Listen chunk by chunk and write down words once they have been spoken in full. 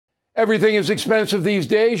Everything is expensive these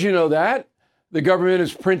days, you know that. The government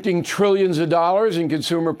is printing trillions of dollars and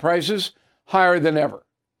consumer prices higher than ever.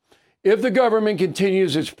 If the government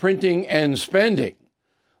continues its printing and spending,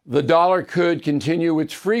 the dollar could continue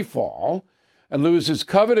its free fall and lose its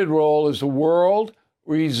coveted role as the world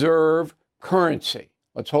reserve currency.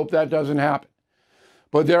 Let's hope that doesn't happen.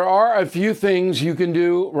 But there are a few things you can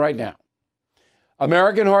do right now.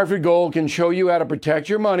 American Hartford Gold can show you how to protect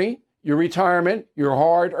your money, your retirement, your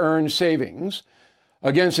hard-earned savings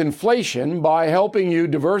against inflation by helping you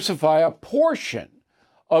diversify a portion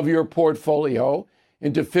of your portfolio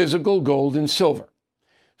into physical gold and silver.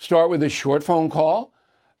 Start with a short phone call,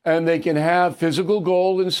 and they can have physical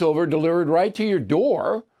gold and silver delivered right to your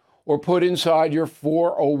door or put inside your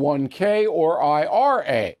 401k or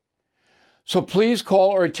IRA. So please call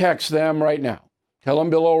or text them right now. Tell them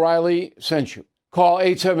Bill O'Reilly sent you. Call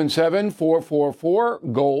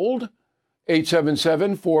 877-444-GOLD,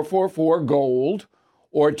 877-444-GOLD,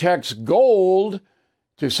 or text GOLD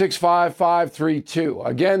to 65532.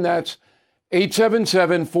 Again, that's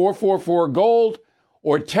 877-444-GOLD,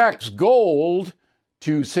 or text GOLD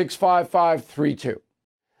to 65532.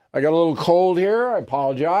 I got a little cold here. I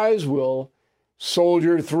apologize. We'll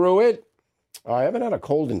soldier through it. I haven't had a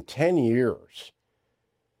cold in 10 years.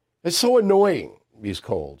 It's so annoying, these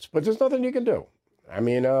colds, but there's nothing you can do. I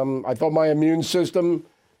mean, I thought my immune system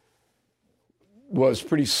was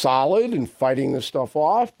pretty solid in fighting this stuff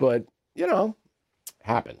off, but, you know,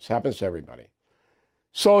 happens to everybody.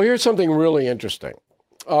 So here's something really interesting.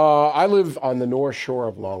 I live on the North Shore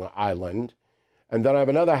of Long Island, and then I have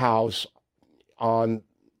another house on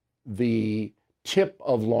the tip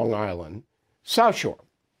of Long Island, South Shore.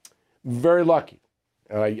 Very lucky.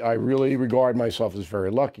 I really regard myself as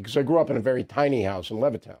very lucky because I grew up in a very tiny house in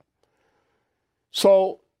Levittown.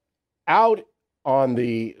 So out on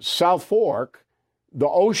the South Fork, the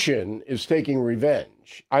ocean is taking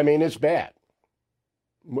revenge. I mean, it's bad.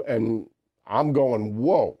 And I'm going,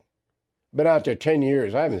 whoa. Been out there 10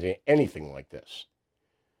 years. I haven't seen anything like this.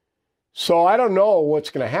 So I don't know what's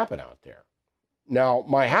going to happen out there. Now,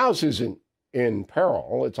 my house isn't in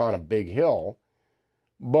peril. It's on a big hill.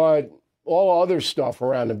 But all other stuff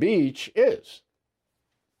around the beach is.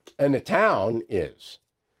 And the town is.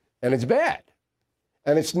 And it's bad.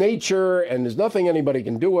 And it's nature, and there's nothing anybody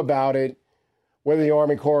can do about it. Whether the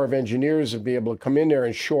Army Corps of Engineers will be able to come in there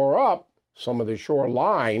and shore up some of the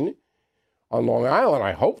shoreline on Long Island,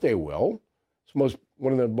 I hope they will. It's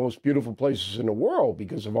one of the most beautiful places in the world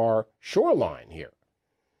because of our shoreline here.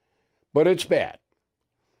 But it's bad.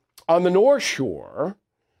 On the North Shore,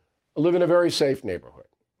 I live in a very safe neighborhood.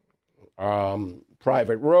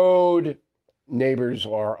 Private road, neighbors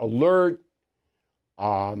are alert,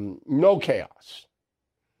 no chaos.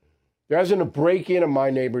 There hasn't been a break-in of my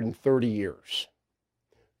neighborhood in 30 years.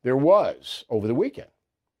 There was over the weekend.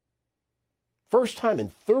 First time in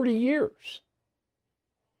 30 years.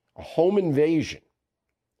 A home invasion.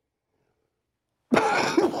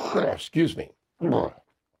 Excuse me.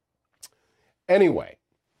 Anyway,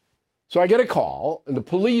 so I get a call, and the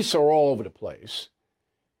police are all over the place.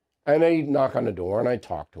 And they knock on the door, and I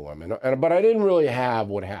talk to them. But I didn't really have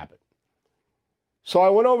what happened. So I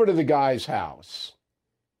went over to the guy's house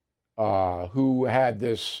who had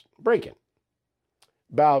this break-in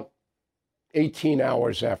about 18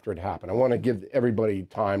 hours after it happened. I want to give everybody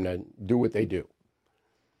time to do what they do.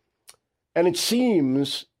 And it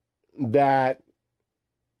seems that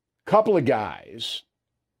a couple of guys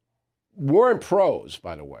weren't pros,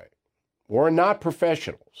 by the way, were not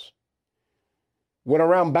professionals, went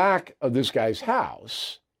around back of this guy's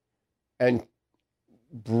house and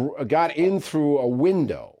got in through a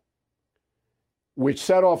window, which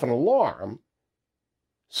set off an alarm,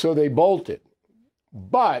 so they bolted.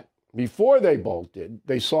 But before they bolted,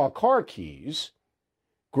 they saw car keys,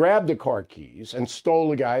 grabbed the car keys, and stole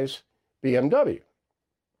the guy's BMW.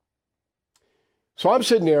 So I'm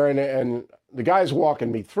sitting there, and the guy's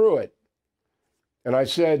walking me through it. And I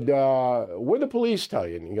said, what'd the police tell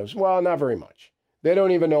you? And he goes, well, not very much. They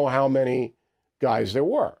don't even know how many guys there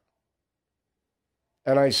were.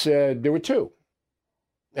 And I said, there were two.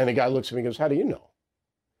 And the guy looks at me and goes, how do you know?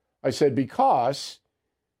 I said, because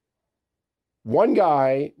one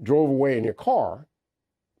guy drove away in your car,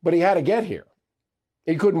 but he had to get here.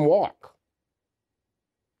 He couldn't walk.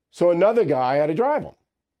 So another guy had to drive him.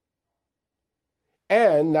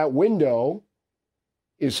 And that window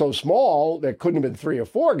is so small, there couldn't have been 3 or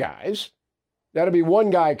 4 guys. That'd be one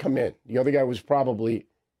guy come in. The other guy was probably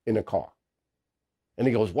in a car. And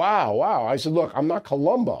he goes, wow. I said, look, I'm not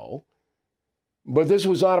Columbo, but this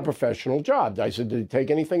was not a professional job. I said, did he take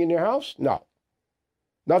anything in your house? No.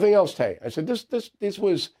 Nothing else take. I said, this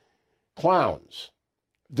was clowns,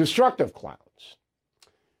 destructive clowns.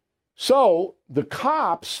 So the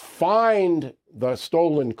cops find the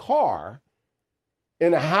stolen car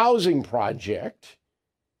in a housing project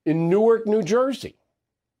in Newark, New Jersey.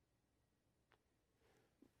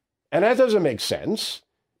 And that doesn't make sense,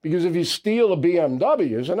 because if you steal a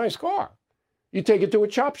BMW, it's a nice car. You take it to a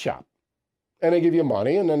chop shop, and they give you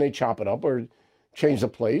money, and then they chop it up or change the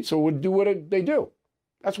plates or do what they do.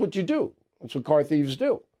 That's what you do. That's what car thieves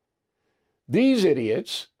do. These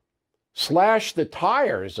idiots slashed the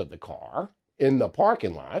tires of the car in the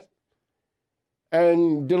parking lot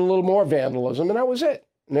and did a little more vandalism, and that was it.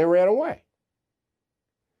 And they ran away.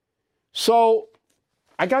 So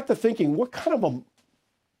I got to thinking, what kind of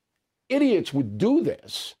idiots would do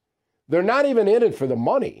this? They're not even in it for the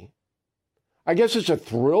money. I guess it's a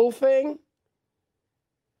thrill thing.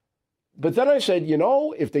 But then I said,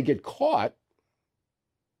 if they get caught,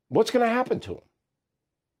 what's going to happen to them?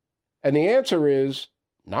 And the answer is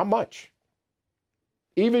not much.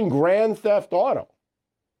 Even grand theft auto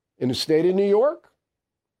in the state of New York,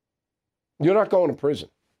 you're not going to prison.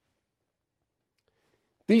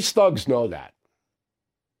 These thugs know that.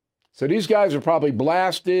 So these guys are probably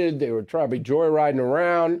blasted. They were probably joyriding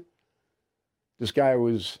around. This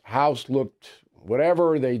guy's house looked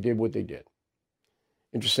whatever. They did what they did.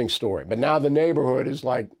 Interesting story. But now the neighborhood is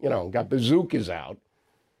got bazookas out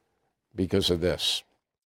because of this.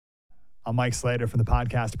 I'm Mike Slater from the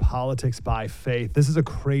podcast Politics by Faith. This is a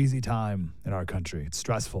crazy time in our country. It's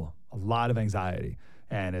stressful, a lot of anxiety,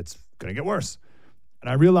 and it's going to get worse. And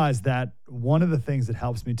I realized that one of the things that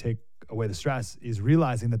helps me take away the stress is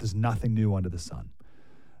realizing that there's nothing new under the sun.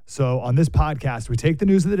 So on this podcast, we take the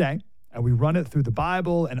news of the day and we run it through the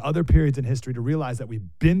Bible and other periods in history to realize that we've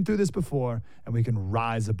been through this before and we can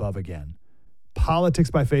rise above again.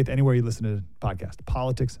 Politics by Faith, anywhere you listen to the podcast.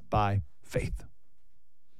 Politics by Faith.